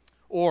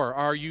 Or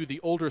are you the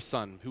older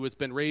son who has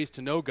been raised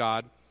to know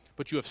God,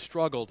 but you have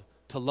struggled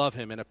to love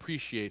him and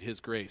appreciate his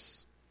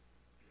grace?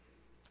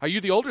 Are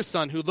you the older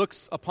son who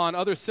looks upon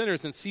other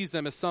sinners and sees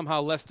them as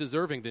somehow less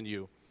deserving than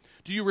you?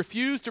 Do you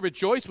refuse to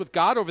rejoice with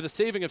God over the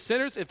saving of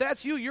sinners? If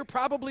that's you, you're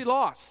probably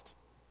lost.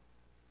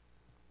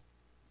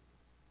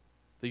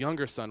 The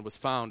younger son was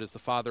found as the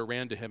father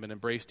ran to him and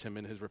embraced him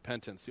in his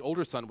repentance. The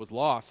older son was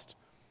lost,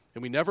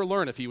 and we never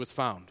learn if he was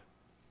found.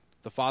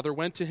 The father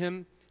went to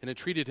him and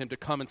entreated him to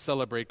come and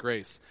celebrate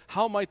grace.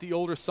 How might the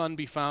older son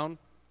be found?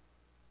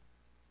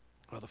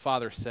 Well, the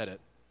father said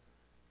it.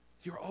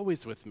 You're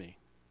always with me.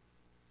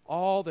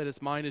 All that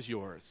is mine is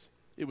yours.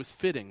 It was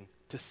fitting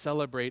to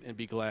celebrate and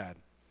be glad.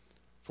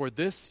 For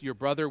this your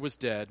brother was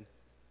dead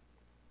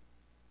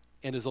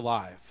and is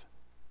alive.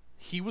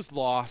 He was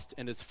lost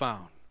and is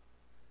found.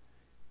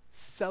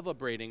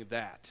 Celebrating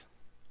that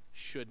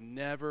should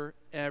never,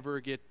 ever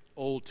get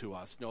old to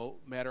us, no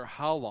matter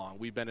how long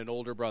we've been an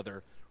older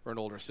brother or an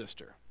older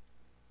sister.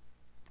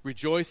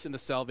 Rejoice in the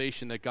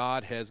salvation that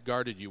God has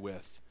guarded you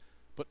with,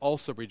 but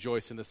also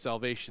rejoice in the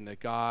salvation that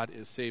God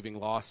is saving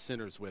lost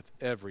sinners with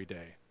every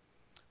day.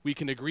 We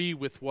can agree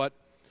with what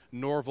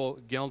Norval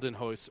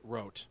Geldenhuys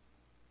wrote.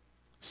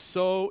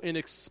 So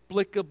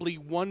inexplicably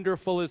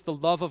wonderful is the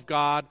love of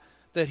God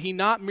that he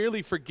not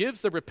merely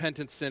forgives the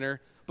repentant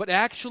sinner, but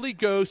actually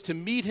goes to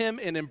meet him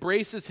and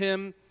embraces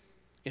him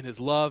in his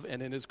love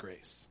and in his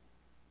grace.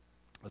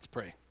 Let's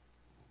pray.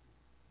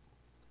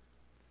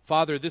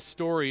 Father, this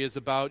story is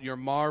about your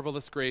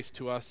marvelous grace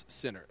to us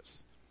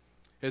sinners.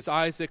 As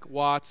Isaac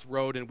Watts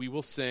wrote, and we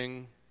will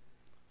sing,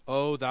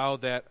 O thou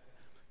that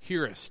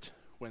hearest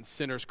when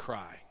sinners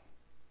cry.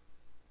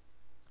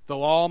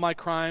 Though all my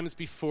crimes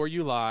before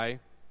you lie,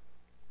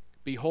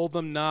 behold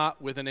them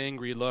not with an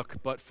angry look,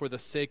 but for the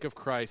sake of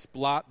Christ,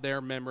 blot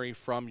their memory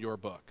from your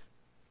book.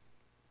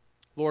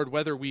 Lord,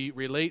 whether we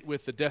relate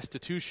with the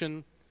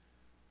destitution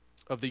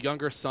of the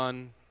younger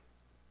son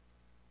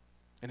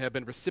and have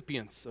been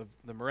recipients of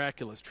the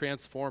miraculous,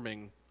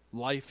 transforming,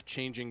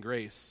 life-changing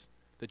grace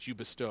that you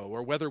bestow,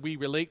 or whether we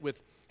relate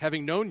with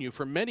having known you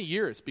for many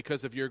years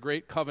because of your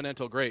great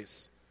covenantal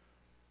grace,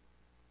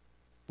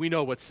 we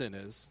know what sin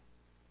is.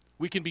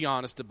 We can be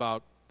honest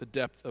about the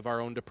depth of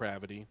our own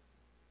depravity.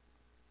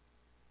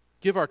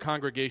 Give our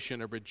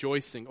congregation a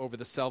rejoicing over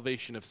the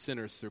salvation of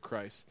sinners through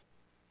Christ.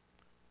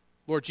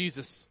 Lord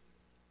Jesus,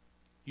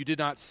 you did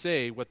not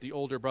say what the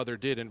older brother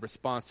did in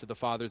response to the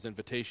father's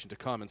invitation to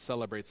come and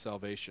celebrate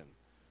salvation.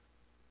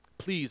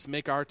 Please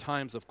make our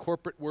times of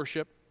corporate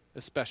worship,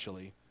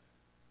 especially,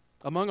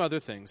 among other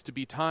things, to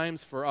be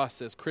times for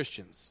us as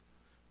Christians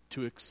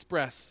to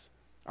express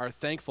our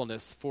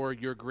thankfulness for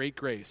your great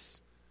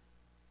grace,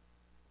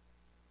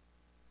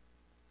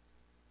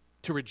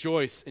 to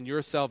rejoice in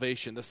your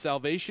salvation, the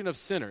salvation of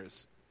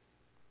sinners,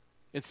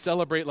 and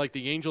celebrate like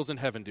the angels in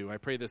heaven do. I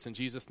pray this in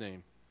Jesus'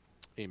 name.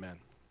 Amen.